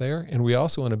are out there. And we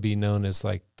also want to be known as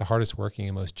like the hardest working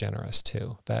and most generous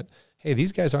too. That, hey,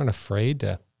 these guys aren't afraid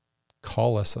to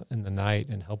call us in the night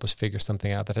and help us figure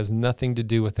something out that has nothing to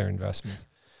do with their investment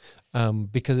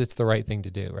because it's the right thing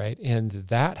to do, right? And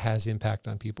that has impact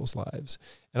on people's lives.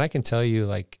 And I can tell you,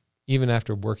 like, even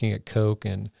after working at Koch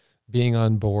and being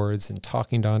on boards and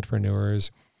talking to entrepreneurs,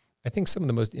 I think some of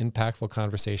the most impactful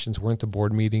conversations weren't the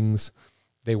board meetings.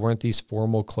 They weren't these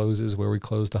formal closes where we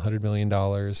closed $100 million.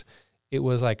 It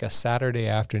was like a Saturday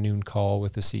afternoon call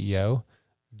with the CEO,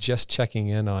 just checking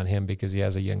in on him because he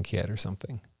has a young kid or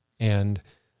something. And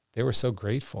they were so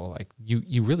grateful. Like,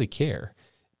 you really care,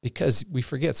 because we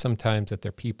forget sometimes that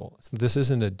they're people. So this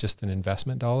isn't just an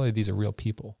investment dollar. These are real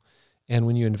people. And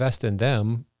when you invest in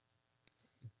them,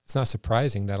 it's not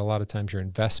surprising that a lot of times your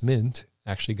investment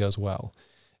actually goes well.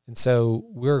 And so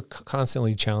we're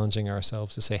constantly challenging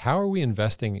ourselves to say, how are we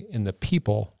investing in the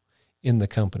people in the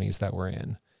companies that we're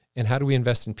in? And how do we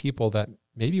invest in people that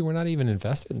maybe we're not even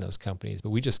invested in those companies, but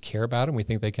we just care about them. We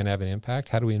think they can have an impact.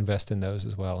 How do we invest in those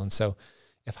as well? And so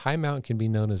if Highmount can be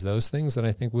known as those things, then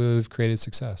I think we've created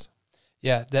success.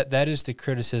 Yeah, that is the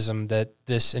criticism that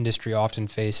this industry often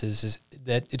faces, is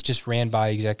that it's just ran by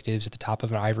executives at the top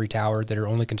of an ivory tower that are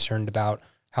only concerned about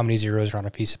how many zeros are on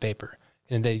a piece of paper.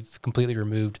 And they've completely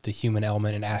removed the human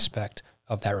element and aspect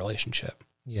of that relationship.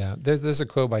 Yeah, there's a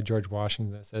quote by George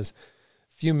Washington that says,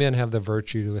 few men have the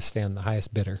virtue to withstand the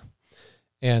highest bidder.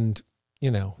 And,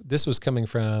 this was coming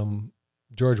from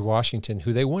George Washington,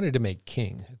 who they wanted to make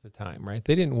king at the time, right?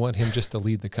 They didn't want him just to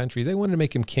lead the country. They wanted to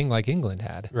make him king like England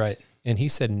had. Right. And he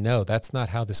said, no, that's not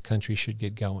how this country should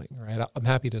get going, right? I'm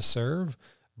happy to serve,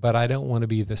 but I don't want to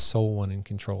be the sole one in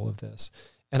control of this.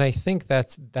 And I think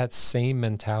that same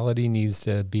mentality needs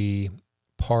to be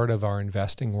part of our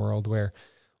investing world, where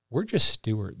we're just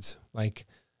stewards. Like,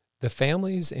 the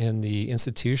families and the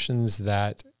institutions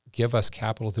that give us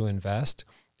capital to invest,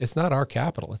 it's not our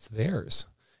capital, it's theirs.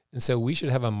 And so we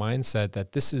should have a mindset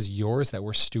that this is yours, that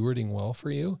we're stewarding well for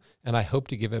you, and I hope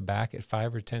to give it back at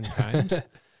 5 or 10 times.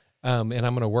 And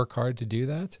I'm going to work hard to do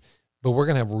that. But we're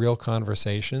going to have real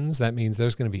conversations. That means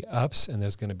there's going to be ups and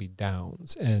there's going to be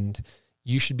downs. And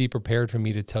you should be prepared for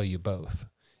me to tell you both.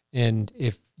 And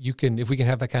if we can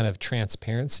have that kind of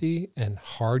transparency and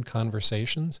hard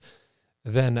conversations,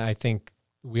 then I think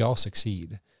we all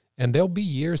succeed. And there'll be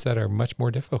years that are much more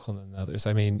difficult than others.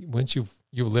 I mean, once you've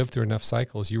lived through enough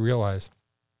cycles, you realize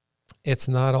it's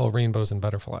not all rainbows and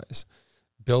butterflies.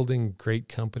 Building great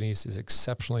companies is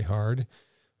exceptionally hard.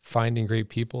 Finding great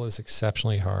people is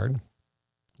exceptionally hard.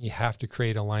 You have to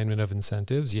create alignment of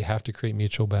incentives. You have to create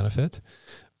mutual benefit.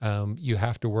 You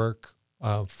have to work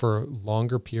for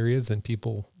longer periods than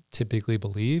people typically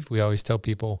believe. We always tell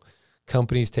people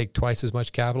companies take twice as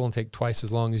much capital and take twice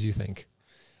as long as you think.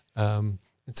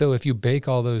 And so if you bake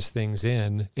all those things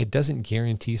in, it doesn't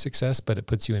guarantee success, but it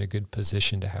puts you in a good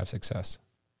position to have success.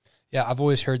 Yeah, I've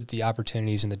always heard that the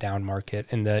opportunities in the down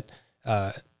market, and that,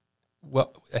 I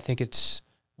think it's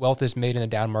wealth is made in the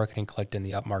down market and collected in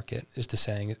the up market, is the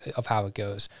saying of how it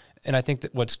goes. And I think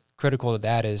that what's critical to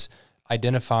that is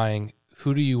identifying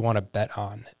who do you want to bet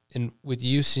on. And with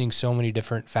you seeing so many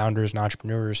different founders and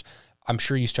entrepreneurs, I'm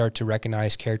sure you start to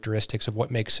recognize characteristics of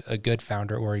what makes a good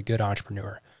founder or a good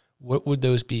entrepreneur. What would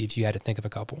those be if you had to think of a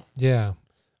couple? Yeah.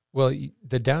 Well,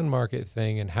 the down market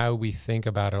thing and how we think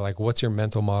about it, like, what's your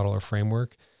mental model or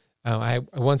framework? I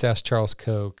once asked Charles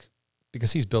Koch,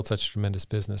 because he's built such a tremendous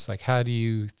business. Like, how do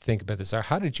you think about this? Or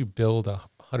how did you build a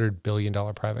 $100 billion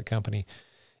private company?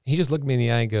 He just looked me in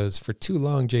the eye and goes, for too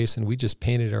long, Jason, we just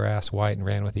painted our ass white and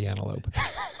ran with the antelope.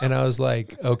 And I was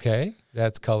like, okay,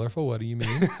 that's colorful. What do you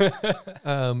mean?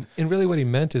 And really what he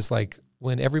meant is like,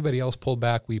 when everybody else pulled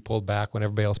back, we pulled back. When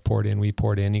everybody else poured in, we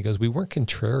poured in. He goes, we weren't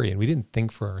contrarian. We didn't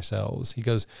think for ourselves. He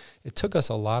goes, it took us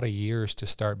a lot of years to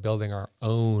start building our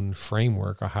own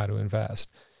framework on how to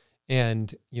invest.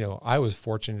 And, you know, I was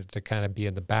fortunate to kind of be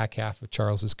in the back half of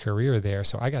Charles's career there.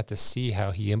 So I got to see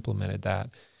how he implemented that.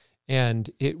 And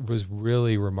it was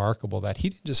really remarkable that he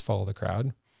didn't just follow the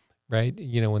crowd, right?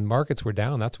 You know, when markets were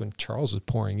down, that's when Charles was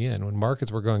pouring in. When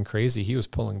markets were going crazy, he was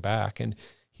pulling back. And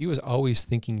he was always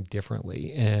thinking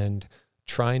differently and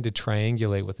trying to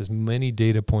triangulate with as many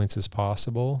data points as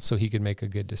possible so he could make a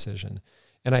good decision.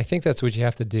 And I think that's what you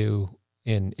have to do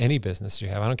in any business you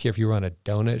have. I don't care if you run a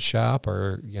donut shop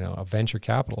or, you know, a venture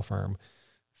capital firm.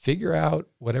 Figure out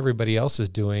what everybody else is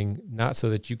doing, not so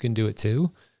that you can do it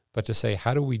too, but to say,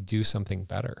 how do we do something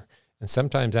better? And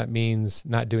sometimes that means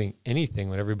not doing anything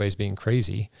when everybody's being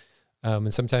crazy.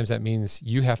 And sometimes that means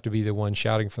you have to be the one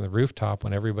shouting from the rooftop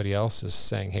when everybody else is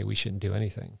saying, hey, we shouldn't do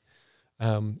anything.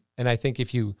 And I think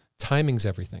timing's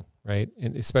everything, right?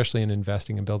 And especially in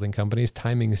investing and building companies,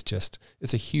 timing is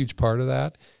it's a huge part of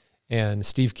that. And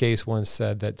Steve Case once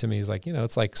said that to me. He's like, you know,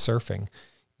 it's like surfing.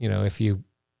 You know, if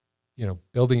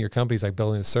building your company is like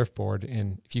building a surfboard.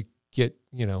 And if you get,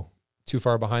 you know, too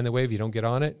far behind the wave, you don't get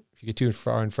on it. If you get too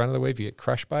far in front of the wave, you get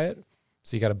crushed by it.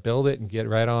 So you got to build it and get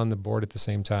right on the board at the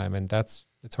same time. And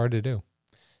it's hard to do.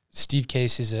 Steve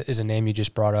Case is a name you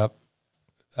just brought up.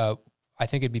 I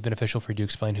think it'd be beneficial for you to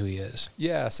explain who he is.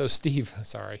 Yeah. So Steve,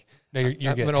 sorry. No, you're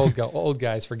good. I'm an old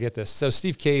guys forget this. So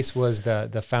Steve Case was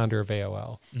the founder of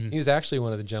AOL. Mm-hmm. He was actually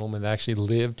one of the gentlemen that actually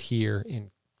lived here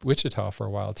in Wichita for a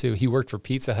while too. He worked for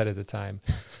Pizza Hut at the time,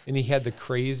 and he had the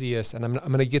craziest, and I'm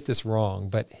going to get this wrong,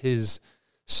 but his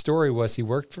story was he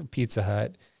worked for Pizza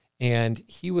Hut and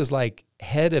he was like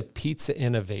head of pizza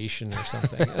innovation or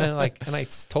something. And I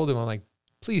told him, I'm like,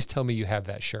 please tell me you have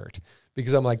that shirt,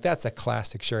 because I'm like, that's a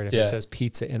classic shirt if it says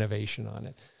pizza innovation on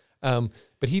it.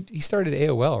 But he started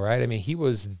AOL, right? I mean, he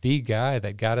was the guy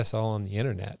that got us all on the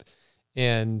internet.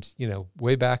 And, you know,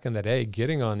 way back in the day,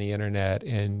 getting on the internet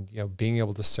and, you know, being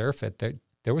able to surf it,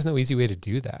 there was no easy way to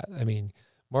do that. I mean,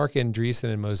 Mark Andreessen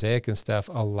and Mosaic and stuff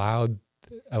allowed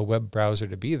a web browser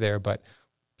to be there, but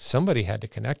somebody had to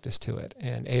connect us to it.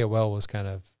 And AOL was kind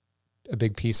of a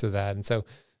big piece of that. And so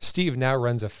Steve now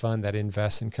runs a fund that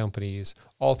invests in companies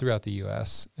all throughout the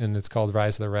U.S., and it's called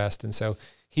Rise of the Rest. And so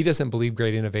he doesn't believe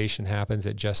great innovation happens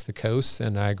at just the coast,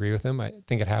 and I agree with him. I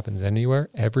think it happens anywhere,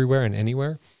 everywhere, and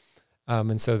anywhere.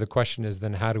 And so the question is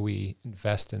then, how do we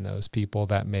invest in those people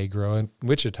that may grow in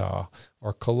Wichita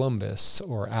or Columbus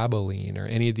or Abilene or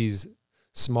any of these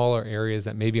smaller areas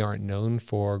that maybe aren't known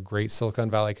for great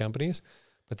Silicon Valley companies,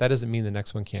 but that doesn't mean the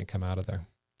next one can't come out of there.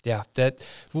 Yeah,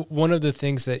 one of the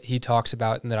things that he talks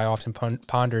about and that I often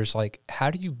ponder is like,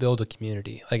 how do you build a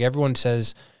community? Like everyone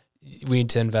says we need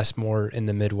to invest more in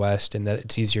the Midwest and that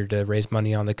it's easier to raise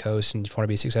money on the coast, and if you want to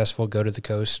be successful, go to the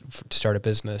coast to start a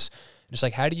business. It's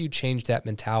like, how do you change that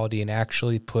mentality and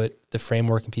actually put the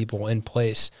framework and people in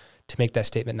place to make that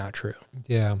statement not true?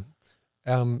 Yeah.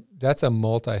 That's a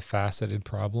multifaceted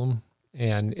problem.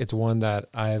 And it's one that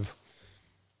I've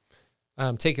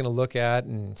taken a look at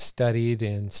and studied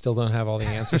and still don't have all the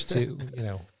answers to,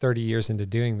 30 years into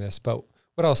doing this. But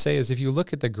what I'll say is if you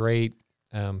look at the great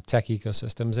tech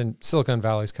ecosystems, and Silicon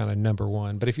Valley is kind of number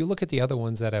one, but if you look at the other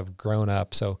ones that have grown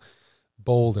up, so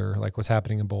Boulder, like what's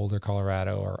happening in Boulder,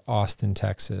 Colorado, or Austin,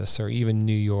 Texas, or even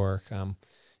New York.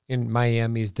 In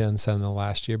Miami's done some in the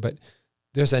last year, but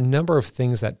there's a number of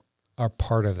things that are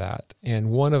part of that.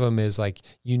 And one of them is like,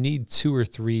 you need 2 or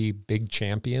 3 big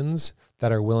champions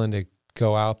that are willing to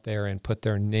go out there and put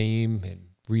their name and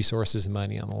resources and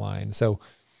money on the line. So,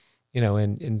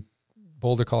 in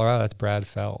Boulder, Colorado, that's Brad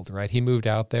Feld, right? He moved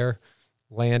out there,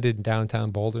 landed in downtown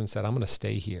Boulder and said, I'm going to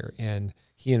stay here. And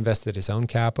he invested his own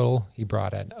capital. He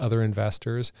brought in other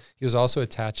investors. He was also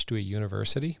attached to a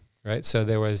university, right? So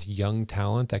there was young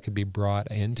talent that could be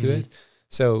brought into it.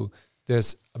 So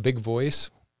there's a big voice,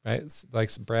 right?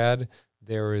 Like Brad,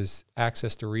 there was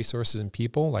access to resources and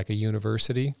people like a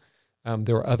university.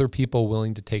 There were other people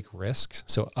willing to take risks,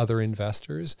 so other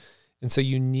investors. And so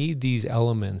you need these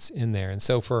elements in there. And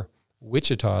so for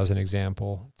Wichita, as an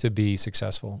example, to be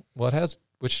successful, well, it has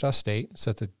Wichita State,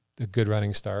 so that's a good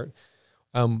running start.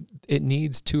 It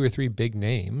needs 2 or 3 big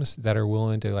names that are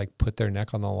willing to like put their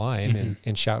neck on the line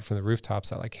and shout from the rooftops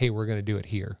that like, hey, we're going to do it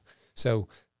here. So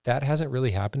that hasn't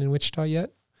really happened in Wichita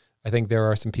yet. I think there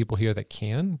are some people here that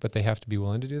can, but they have to be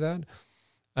willing to do that.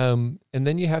 And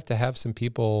then you have to have some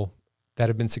people that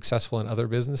have been successful in other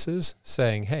businesses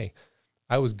saying, hey,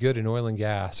 I was good in oil and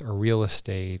gas or real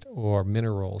estate or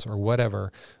minerals or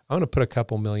whatever. I'm going to put a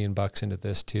couple $1,000,000 into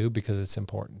this too, because it's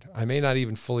important. I may not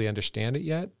even fully understand it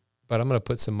yet, but I'm going to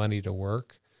put some money to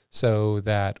work so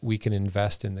that we can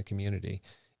invest in the community.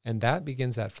 And that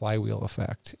begins that flywheel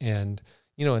effect. And,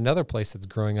 you know, another place that's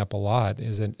growing up a lot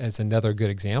is another good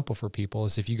example for people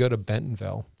is if you go to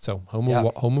Bentonville, so home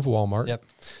of Walmart. Yep.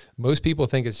 Most people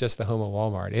think it's just the home of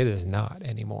Walmart. It is not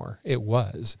anymore. It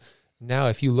was. Now,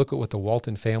 if you look at what the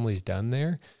Walton family's done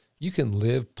there, you can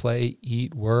live, play,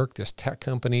 eat, work. There's tech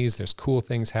companies. There's cool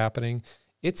things happening.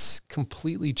 It's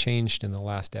completely changed in the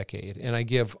last decade. And I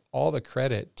give all the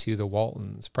credit to the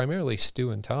Waltons, primarily Stu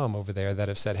and Tom over there, that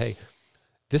have said, hey,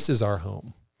 this is our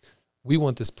home. We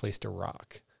want this place to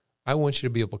rock. I want you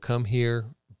to be able to come here,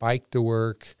 bike to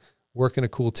work in a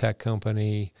cool tech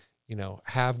company, you know,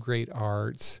 have great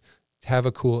arts, have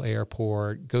a cool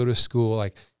airport, go to school.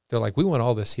 Like, they're like, we want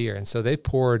all this here. And so they've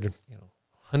poured, you know,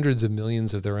 hundreds of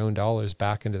millions of their own dollars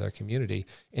back into their community,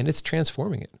 and it's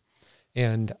transforming it.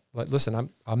 And listen,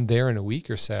 I'm there in a week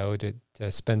or so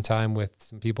to spend time with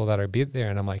some people that are there.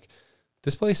 And I'm like,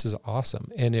 this place is awesome.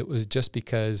 And it was just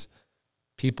because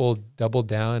people doubled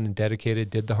down and dedicated,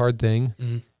 did the hard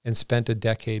thing, and spent a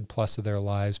decade plus of their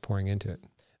lives pouring into it.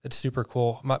 That's super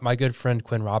cool. My good friend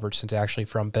Quinn Robertson's actually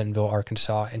from Bentonville,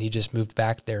 Arkansas, and he just moved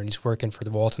back there, and he's working for the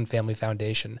Walton Family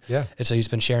Foundation. Yeah. And so he's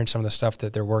been sharing some of the stuff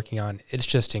that they're working on. It's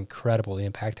just incredible, the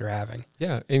impact they're having.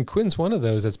 Yeah, and Quinn's one of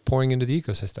those that's pouring into the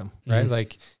ecosystem, right?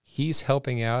 Like, he's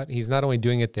helping out. He's not only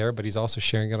doing it there, but he's also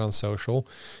sharing it on social,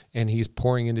 and he's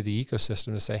pouring into the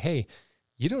ecosystem to say, hey,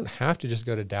 you don't have to just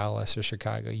go to Dallas or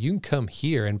Chicago. You can come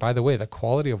here. And by the way, the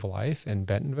quality of life in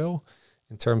Bentonville,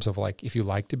 in terms of like, if you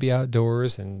like to be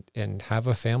outdoors and have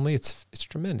a family, it's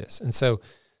tremendous. And so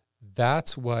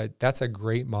that's a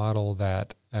great model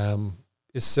that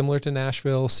is similar to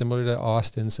Nashville, similar to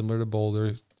Austin, similar to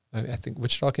Boulder. I think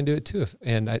Wichita can do it too.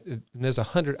 And there's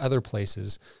 100 other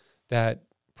places that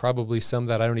probably some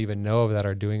that I don't even know of that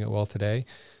are doing it well today,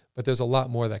 but there's a lot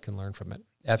more that can learn from it.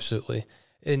 Absolutely.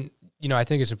 And, you know, I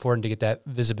think it's important to get that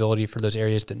visibility for those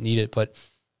areas that need it, but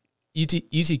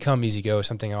easy come, easy go is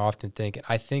something I often think. And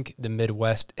I think the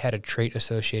Midwest had a trait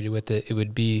associated with it. It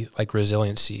would be like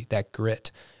resiliency, that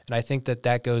grit. And I think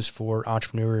that goes for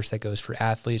entrepreneurs, that goes for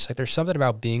athletes. Like, there's something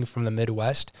about being from the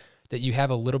Midwest that you have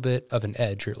a little bit of an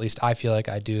edge, or at least I feel like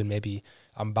I do, and maybe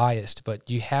I'm biased, but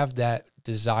you have that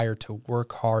desire to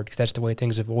work hard because that's the way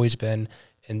things have always been,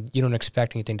 and you don't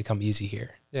expect anything to come easy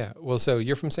here. Yeah. Well, so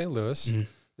you're from St. Louis.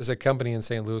 There's a company in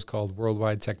St. Louis called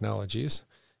Worldwide Technologies.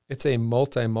 It's a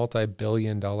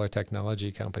multi-billion-dollar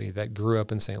technology company that grew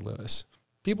up in St. Louis.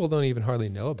 People don't even hardly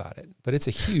know about it, but it's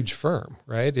a huge firm,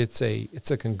 right? It's a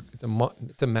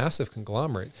massive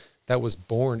conglomerate that was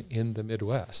born in the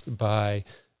Midwest by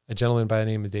a gentleman by the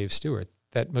name of Dave Stewart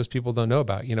that most people don't know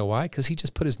about. You know why? Because he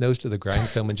just put his nose to the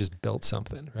grindstone and just built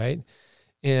something, right?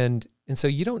 And so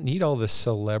you don't need all the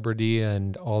celebrity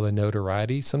and all the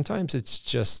notoriety. Sometimes it's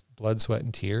just blood, sweat,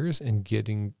 and tears and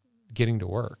getting to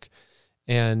work.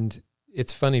 And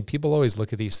it's funny, people always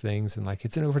look at these things and like,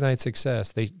 it's an overnight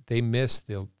success. They miss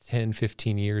the 10,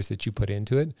 15 years that you put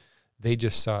into it. They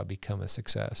just saw it become a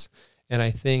success. And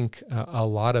I think a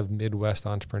lot of Midwest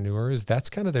entrepreneurs, that's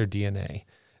kind of their DNA.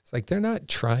 It's like, they're not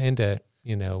trying to,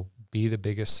 you know, be the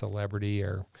biggest celebrity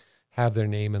or have their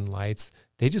name in lights.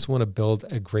 They just want to build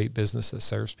a great business that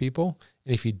serves people.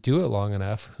 And if you do it long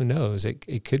enough, who knows,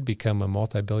 it could become a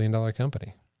multi-billion-dollar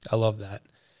company. I love that.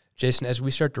 Jason, as we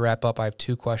start to wrap up, I have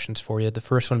two questions for you. The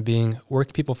first one being, where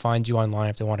can people find you online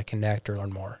if they want to connect or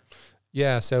learn more?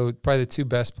 Yeah, so probably the two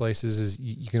best places is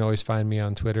you can always find me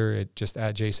on Twitter at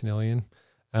Jason Illian.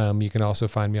 You can also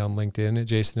find me on LinkedIn at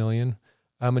Jason Illian.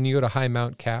 And you go to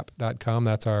highmountcap.com.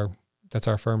 That's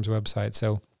our firm's website.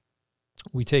 So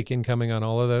we take incoming on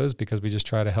all of those because we just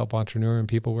try to help entrepreneur and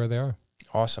people where they are.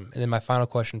 Awesome. And then my final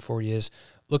question for you is,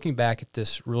 looking back at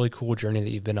this really cool journey that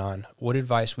you've been on, what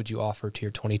advice would you offer to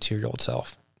your 22-year-old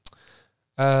self?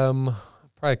 Probably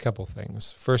a couple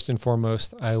things. First and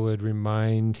foremost, I would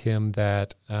remind him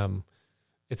that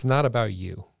it's not about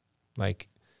you. Like,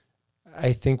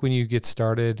 I think when you get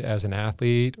started as an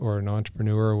athlete or an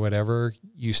entrepreneur or whatever,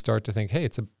 you start to think, hey,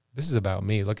 this is about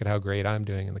me. Look at how great I'm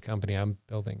doing in the company I'm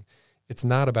building. It's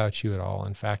not about you at all.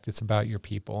 In fact, it's about your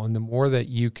people. And the more that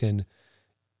you can,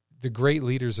 the great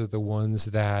leaders are the ones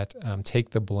that take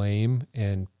the blame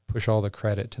and push all the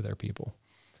credit to their people.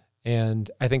 And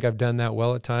I think I've done that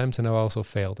well at times, and I've also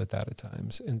failed at that at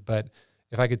times. But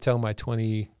if I could tell my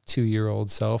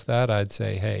 22-year-old self that, I'd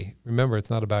say, hey, remember, it's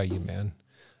not about you, man.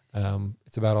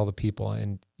 It's about all the people,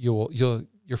 and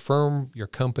your firm, your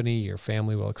company, your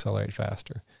family will accelerate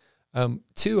faster.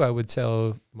 2, I would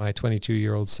tell my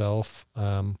 22-year-old self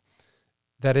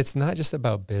that it's not just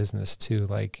about business too.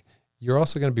 Like, you're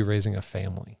also going to be raising a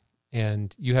family,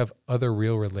 and you have other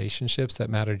real relationships that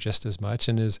matter just as much.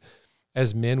 And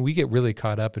as men, we get really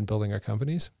caught up in building our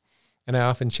companies. And I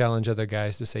often challenge other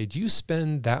guys to say, do you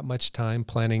spend that much time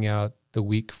planning out the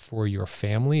week for your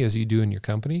family as you do in your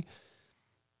company?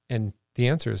 And the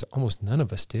answer is almost none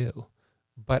of us do.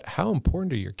 But how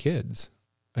important are your kids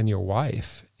and your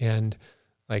wife? And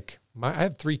like, I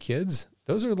have 3 kids.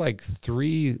 Those are like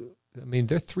 3, I mean,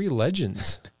 they're 3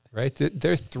 legends, right?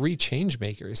 They're 3 change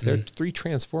makers. They're 3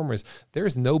 transformers.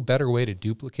 There's no better way to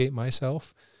duplicate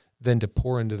myself than to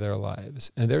pour into their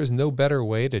lives. And there's no better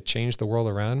way to change the world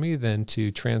around me than to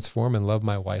transform and love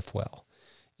my wife well.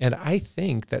 And I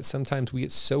think that sometimes we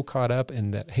get so caught up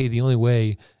in that, hey, the only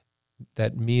way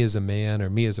that me as a man or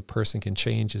me as a person can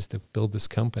change is to build this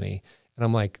company. And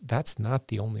I'm like, that's not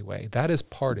the only way. That is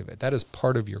part of it. That is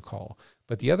part of your call.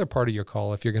 But the other part of your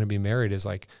call, if you're going to be married, is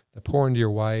like to pour into your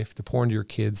wife, to pour into your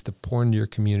kids, to pour into your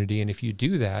community. And if you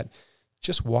do that,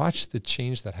 just watch the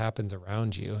change that happens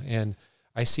around you. And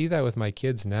I see that with my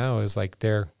kids now, is like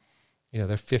they're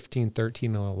 15,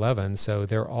 13, and 11. So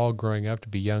they're all growing up to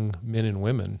be young men and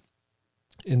women.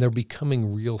 And they're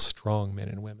becoming real strong men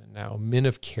and women now, men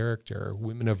of character,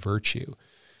 women of virtue.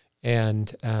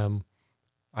 And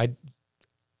I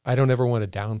don't ever want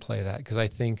to downplay that, because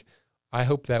I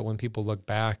hope that when people look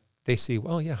back, they see,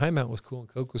 well, yeah, Highmount was cool and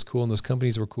Koch was cool and those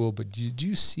companies were cool, but did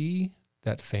you see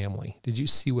that family? Did you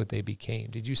see what they became?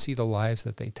 Did you see the lives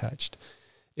that they touched?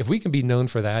 If we can be known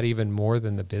for that even more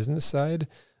than the business side,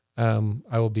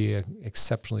 I will be an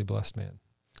exceptionally blessed man.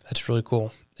 That's really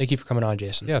cool. Thank you for coming on,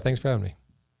 Jason. Yeah, thanks for having me.